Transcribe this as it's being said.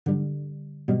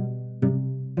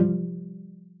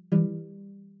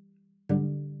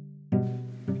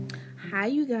Hi,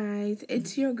 you guys.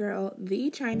 It's your girl, the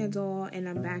China Doll, and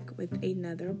I'm back with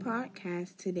another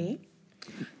podcast today.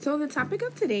 So the topic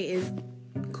of today is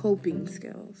coping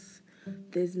skills.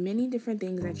 There's many different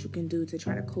things that you can do to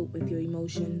try to cope with your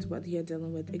emotions, whether you're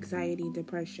dealing with anxiety,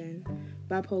 depression,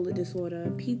 bipolar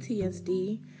disorder,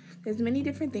 PTSD. There's many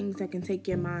different things that can take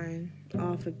your mind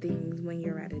off of things when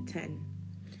you're at a 10.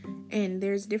 And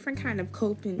there's different kind of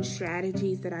coping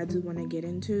strategies that I do want to get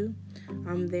into.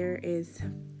 There is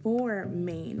 4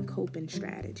 main coping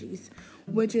strategies,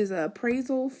 which is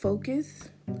appraisal focus,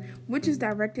 which is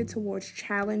directed towards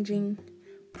challenging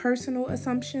personal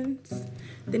assumptions.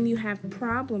 Then you have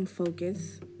problem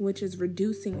focus, which is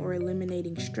reducing or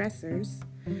eliminating stressors.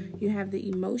 You have the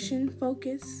emotion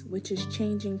focus, which is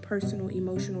changing personal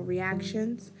emotional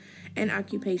reactions, and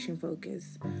occupation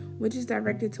focus, which is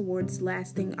directed towards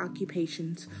lasting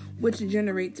occupations, which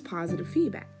generates positive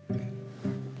feedback.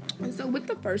 And so with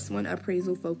the first one,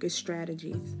 appraisal focus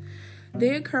strategies,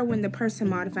 they occur when the person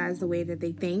modifies the way that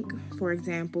they think, for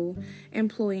example,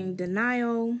 employing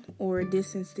denial or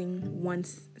distancing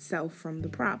oneself from the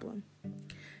problem.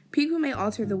 People may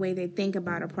alter the way they think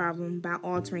about a problem by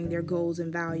altering their goals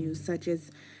and values, such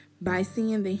as by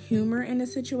seeing the humor in a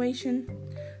situation.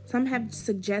 Some have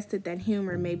suggested that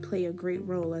humor may play a great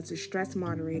role as a stress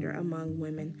moderator among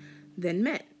women than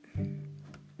men.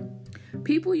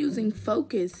 People using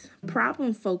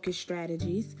problem-focused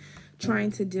strategies, trying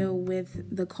to deal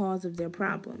with the cause of their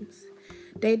problems.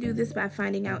 They do this by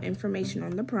finding out information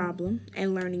on the problem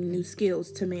and learning new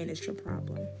skills to manage the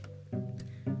problem.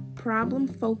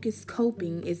 Problem-focused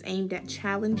coping is aimed at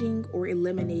challenging or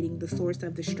eliminating the source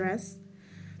of the stress.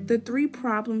 The 3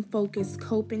 problem-focused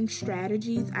coping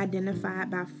strategies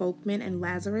identified by Folkman and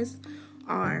Lazarus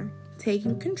are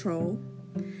taking control,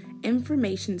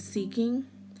 information seeking,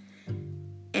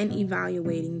 and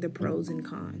evaluating the pros and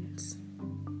cons.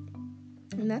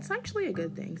 And that's actually a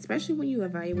good thing, especially when you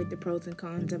evaluate the pros and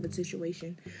cons of a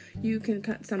situation. You can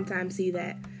sometimes see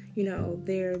that,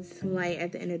 there's light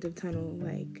at the end of the tunnel.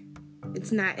 Like,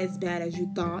 it's not as bad as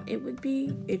you thought it would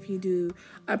be if you do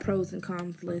a pros and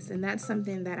cons list. And that's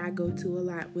something that I go to a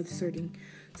lot with certain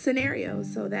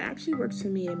scenarios. So that actually works for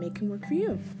me and it can work for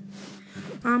you.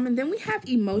 And then we have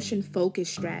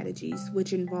emotion-focused strategies,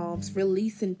 which involves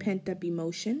releasing pent-up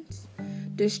emotions,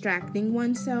 distracting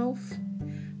oneself,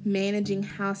 managing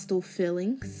hostile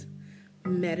feelings,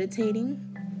 meditating,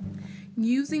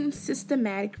 using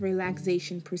systematic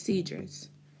relaxation procedures.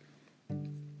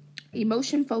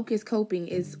 Emotion-focused coping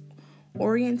is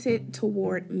oriented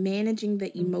toward managing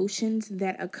the emotions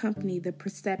that accompany the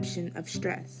perception of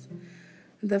stress.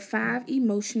 The 5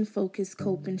 emotion-focused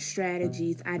coping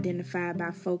strategies identified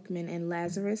by Folkman and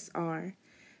Lazarus are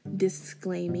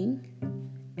disclaiming,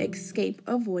 escape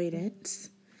avoidance,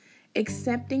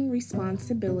 accepting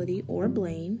responsibility or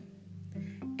blame,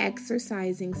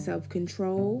 exercising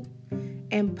self-control,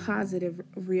 and positive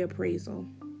reappraisal.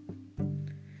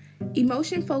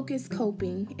 Emotion-focused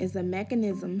coping is a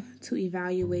mechanism to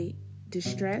evaluate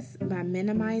distress by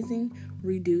minimizing,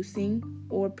 reducing,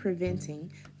 or preventing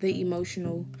the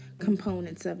emotional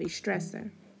components of a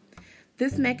stressor.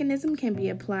 This mechanism can be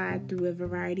applied through a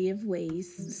variety of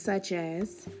ways, such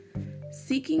as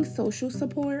seeking social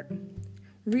support,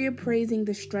 reappraising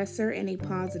the stressor in a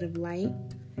positive light,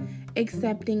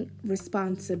 accepting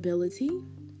responsibility,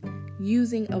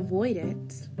 using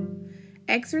avoidance,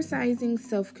 exercising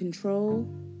self-control,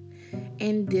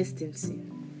 and distancing.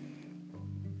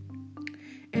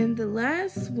 And the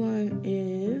last one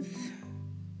is,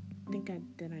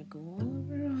 did I go all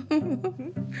over?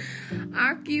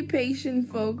 Occupation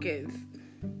focus.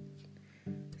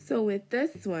 So with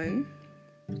this one,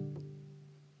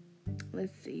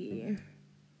 let's see.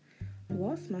 I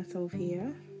lost myself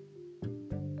here.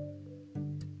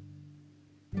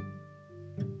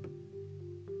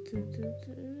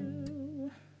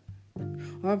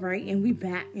 All right, and we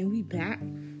back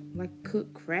like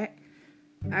cook crack.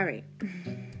 All right.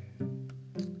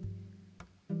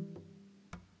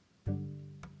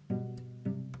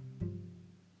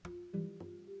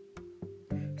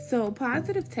 So,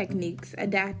 positive techniques,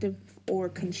 adaptive or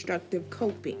constructive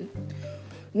coping.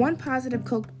 One positive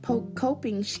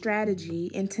coping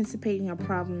strategy, anticipating a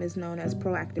problem, is known as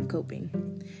proactive coping.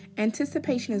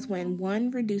 Anticipation is when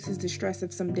one reduces the stress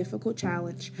of some difficult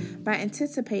challenge by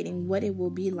anticipating what it will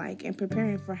be like and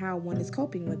preparing for how one is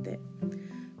coping with it.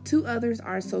 2 others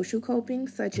are social coping,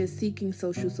 such as seeking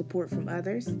social support from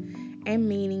others, and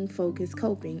meaning-focused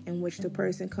coping, in which the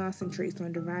person concentrates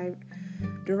on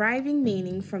deriving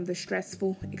meaning from the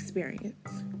stressful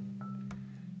experience.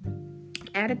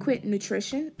 Adequate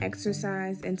nutrition,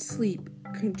 exercise, and sleep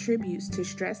contributes to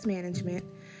stress management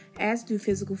as do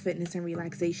physical fitness and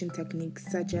relaxation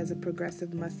techniques such as a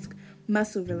progressive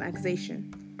muscle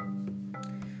relaxation.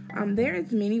 There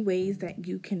is many ways that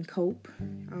you can cope.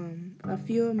 A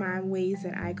few of my ways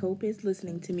that I cope is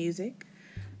listening to music.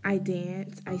 I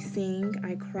dance, I sing,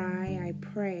 I cry, I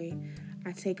pray.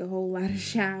 I take a whole lot of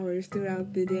showers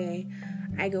throughout the day.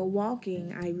 I go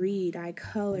walking, I read, I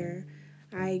color.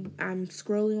 I'm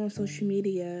scrolling on social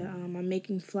media. I'm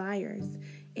making flyers.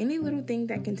 Any little thing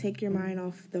that can take your mind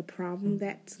off the problem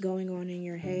that's going on in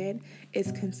your head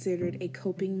is considered a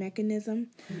coping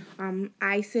mechanism.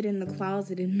 I sit in the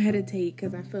closet and meditate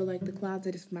because I feel like the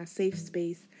closet is my safe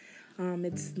space.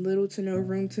 It's little to no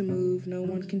room to move. No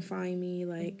one can find me.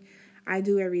 Like, I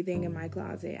do everything in my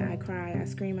closet. I cry. I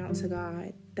scream out to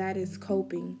God. That is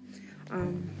coping.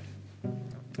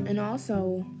 And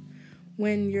also,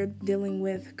 when you're dealing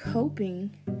with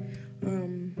coping,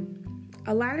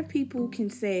 a lot of people can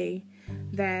say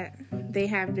that they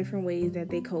have different ways that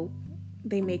they cope.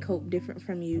 They may cope different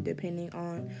from you depending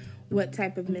on what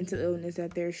type of mental illness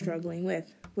that they're struggling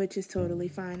with, which is totally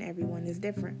fine. Everyone is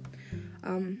different.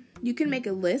 You can make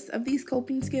a list of these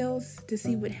coping skills to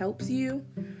see what helps you.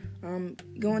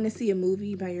 Going to see a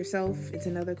movie by yourself, it's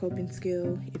another coping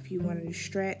skill. If you wanted to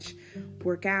stretch,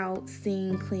 work out,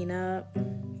 sing, clean up,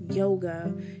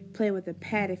 yoga, play with a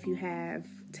pet if you have,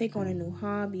 take on a new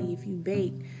hobby if you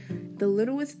bake. The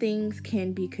littlest things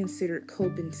can be considered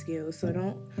coping skills, so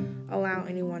don't allow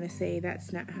anyone to say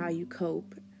that's not how you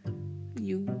cope.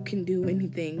 You can do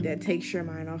anything that takes your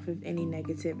mind off of any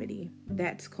negativity.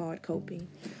 That's called coping.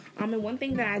 And one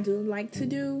thing that I do like to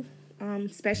do,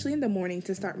 especially in the morning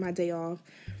to start my day off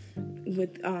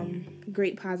with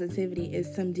great positivity,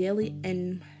 is some daily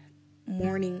and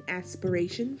morning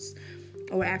affirmations.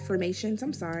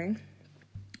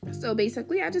 So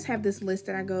basically, I just have this list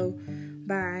that I go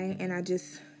by, and I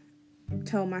just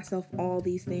tell myself all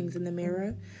these things in the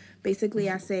mirror. Basically,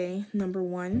 I say, number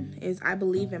 1 is I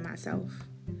believe in myself.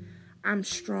 I'm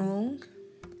strong.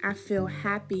 I feel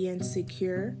happy and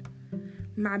secure.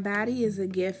 My body is a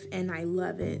gift and I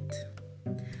love it.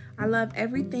 I love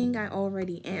everything I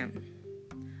already am.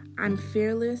 I'm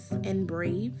fearless and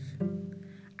brave.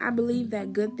 I believe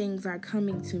that good things are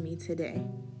coming to me today.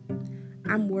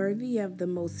 I'm worthy of the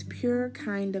most pure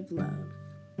kind of love.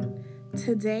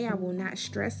 Today I will not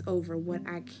stress over what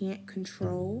I can't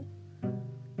control.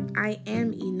 I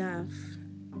am enough.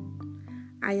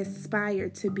 I aspire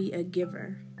to be a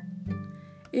giver.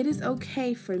 It is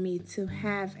okay for me to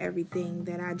have everything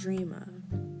that I dream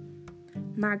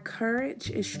of. My courage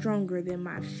is stronger than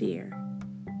my fear.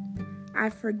 I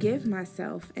forgive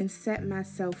myself and set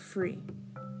myself free.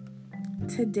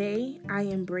 Today, I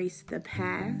embrace the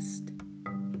past.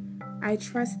 I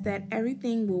trust that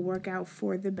everything will work out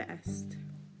for the best.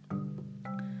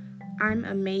 I'm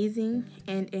amazing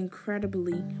and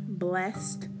incredibly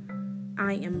blessed.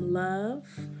 I am love.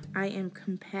 I am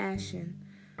compassion.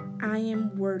 I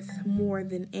am worth more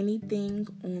than anything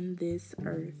on this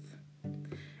earth.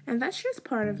 And that's just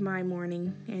part of my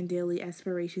morning and daily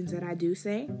aspirations that I do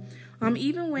say.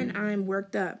 Even when I'm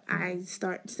worked up, I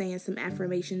start saying some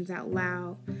affirmations out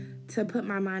loud to put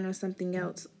my mind on something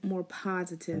else more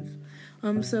positive.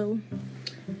 So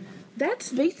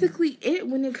that's basically it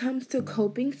when it comes to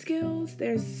coping skills.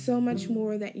 There's so much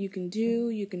more that you can do.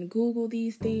 You can Google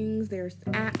these things. There's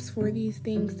apps for these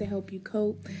things to help you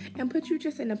cope and put you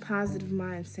just in a positive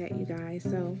mindset, you guys.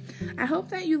 So I hope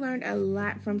that you learned a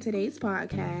lot from today's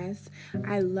podcast.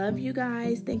 I love you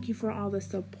guys. Thank you for all the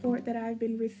support that I've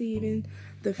been receiving,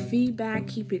 the feedback.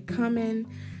 Keep it coming.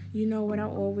 You know what I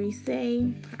always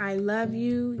say. I love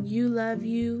you. You love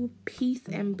you. Peace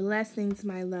and blessings,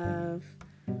 my love.